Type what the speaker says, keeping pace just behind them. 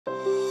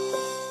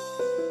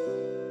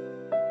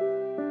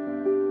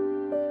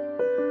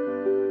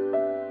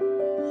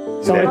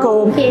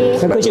Assalamualaikum.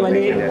 Assalamualaikum Encik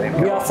Malik.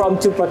 We are from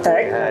To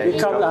Protect. We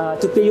come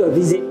to pay you a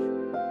visit.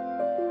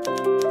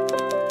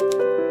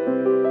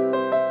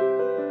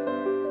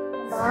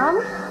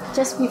 Mom,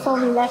 just before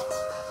we left,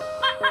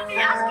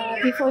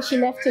 before she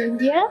left to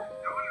India,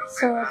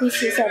 so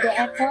this is at the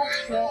airport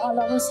where all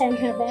of us sent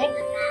her back.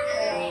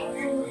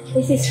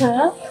 This is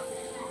her,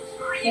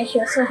 and she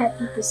was so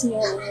happy to see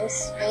her. She was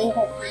very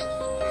happy.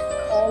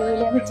 And we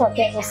never thought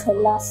that was her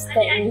last,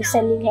 that we were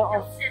sending her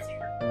off.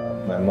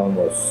 My mom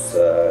was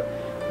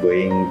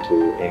going to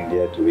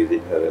India to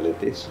visit her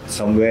relatives.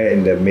 Somewhere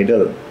in the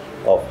middle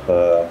of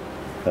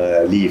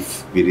her leave,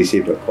 we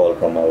received a call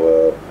from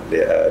our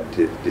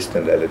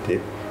distant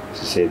relative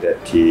to say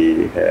that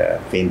she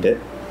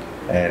fainted,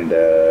 and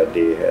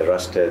they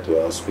rushed her to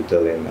a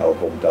hospital in our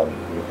hometown,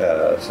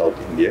 South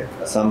India.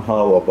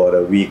 Somehow, about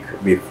a week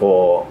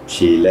before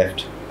she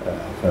left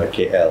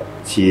KL,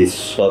 she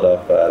sort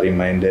of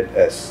reminded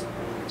us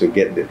to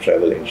get the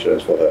travel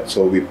insurance for her.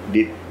 So we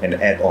did an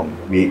add-on.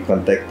 We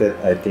contacted,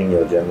 I think,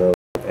 your general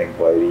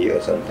inquiry or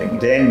something.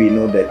 Then we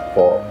know that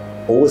for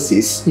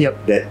overseas,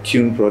 that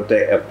Tune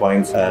Protect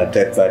appoints a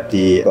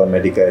third-party or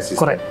medical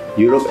assistant. Correct.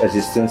 Europe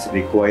assistance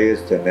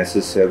requires the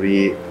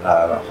necessary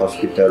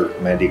hospital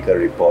medical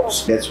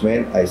reports. That's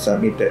when I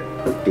submitted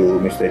to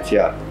Mr.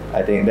 Chia.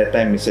 I think that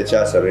time Mr.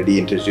 Chia has already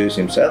introduced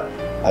himself.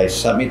 I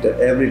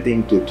submitted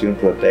everything to Tune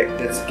Protect.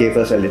 That gave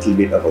us a little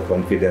bit of a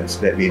confidence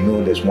that we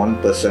know there's one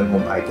person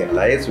whom I can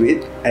liaise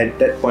with. At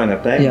that point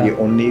of time, we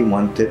only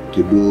wanted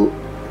to do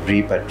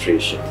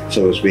repatriation.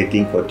 So I was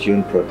waiting for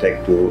Tune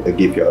Protect to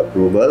give your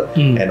approval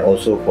and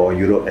also for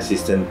Europe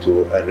assistance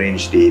to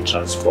arrange the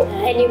transport.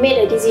 And you made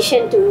a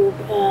decision to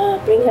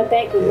bring her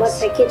back with what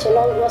package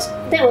along.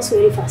 That was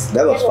very fast.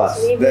 That was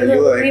fast. We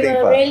were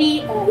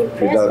really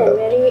impressed and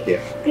very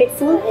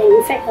grateful. And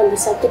in fact, on the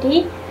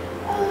Saturday,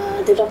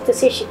 the doctor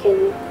said she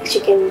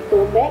can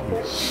go back.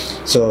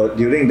 So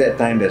during that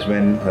time, that's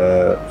when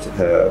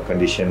her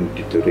condition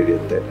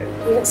deteriorated.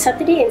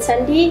 Saturday and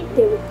Sunday,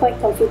 they were quite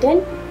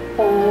confident.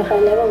 Her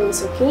level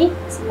was okay.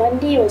 So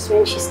Monday was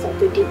when she started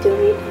to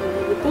deteriorate and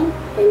everything.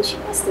 Then she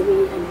passed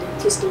away on the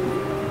Tuesday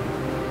night.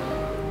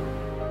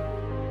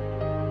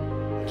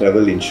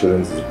 Travel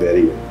insurance is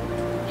very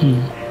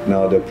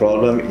Now the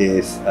problem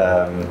is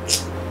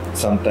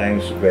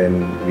sometimes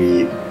when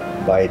we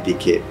buy a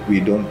ticket, we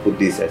don't put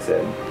this as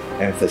an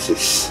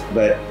emphasis.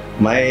 But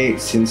my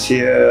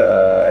sincere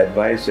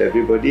advice to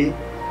everybody,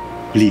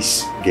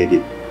 please get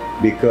it,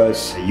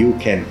 because you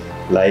can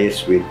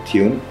liaise with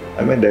Tune.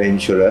 I mean, the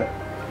insurer,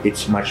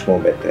 it's much more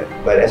better.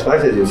 But as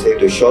much as you say,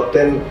 to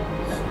shorten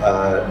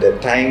the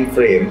time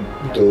frame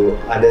to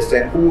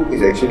understand who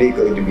is actually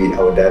going to be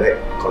our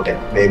direct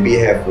contact. Maybe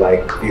have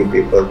like few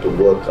people to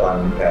work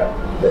on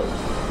the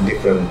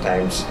different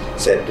times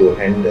set to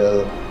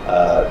handle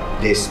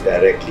this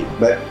directly.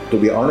 But to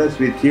be honest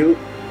with you,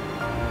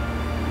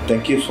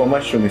 thank you so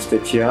much to Mr.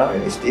 Chia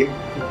and his team.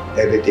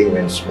 Everything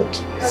went smooth.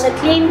 The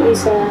claim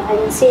is, I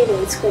will say that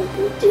it's quite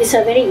good. It's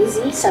very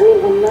easy,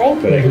 submit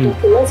online, the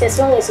documents, as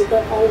long as you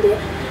got all the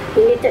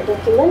related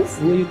documents.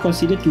 Will you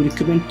consider to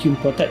recommend Tune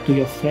Protect to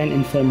your friend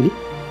and family?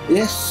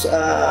 Yes,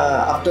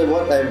 after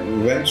what I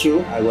went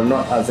through, I will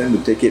not ask them to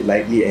take it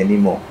lightly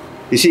anymore.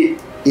 You see,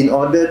 in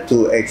order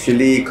to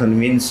actually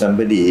convince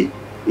somebody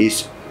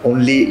is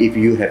only if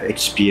you have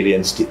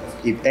experienced it.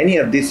 If any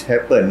of this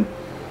happen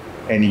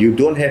and you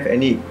don't have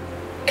any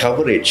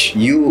coverage,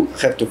 you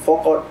have to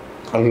fork out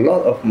a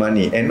lot of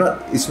money, and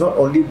it's not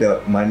only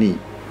the money.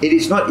 It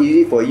is not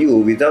easy for you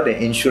without an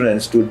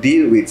insurance to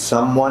deal with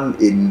someone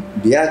in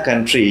their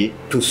country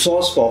to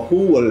source for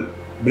who will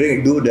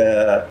do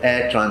the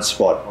air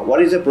transport.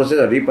 What is the process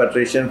of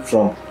repatriation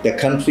from the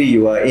country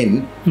you are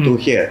in to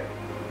here?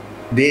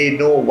 They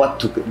know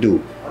what to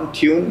do. On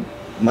Tune,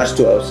 much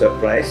to our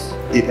surprise,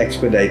 it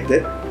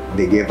expedited.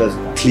 They gave us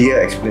clear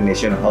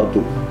explanation how to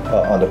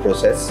on the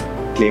process,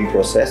 claim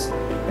process,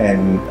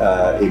 and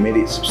it made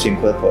it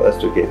simple for us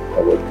to get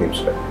our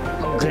claims back.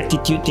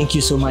 Gratitude, thank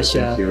you so much.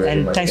 Thank you very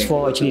and much. thanks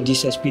for actually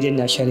this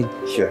experience sharing.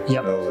 Sure,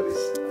 Yep. no worries.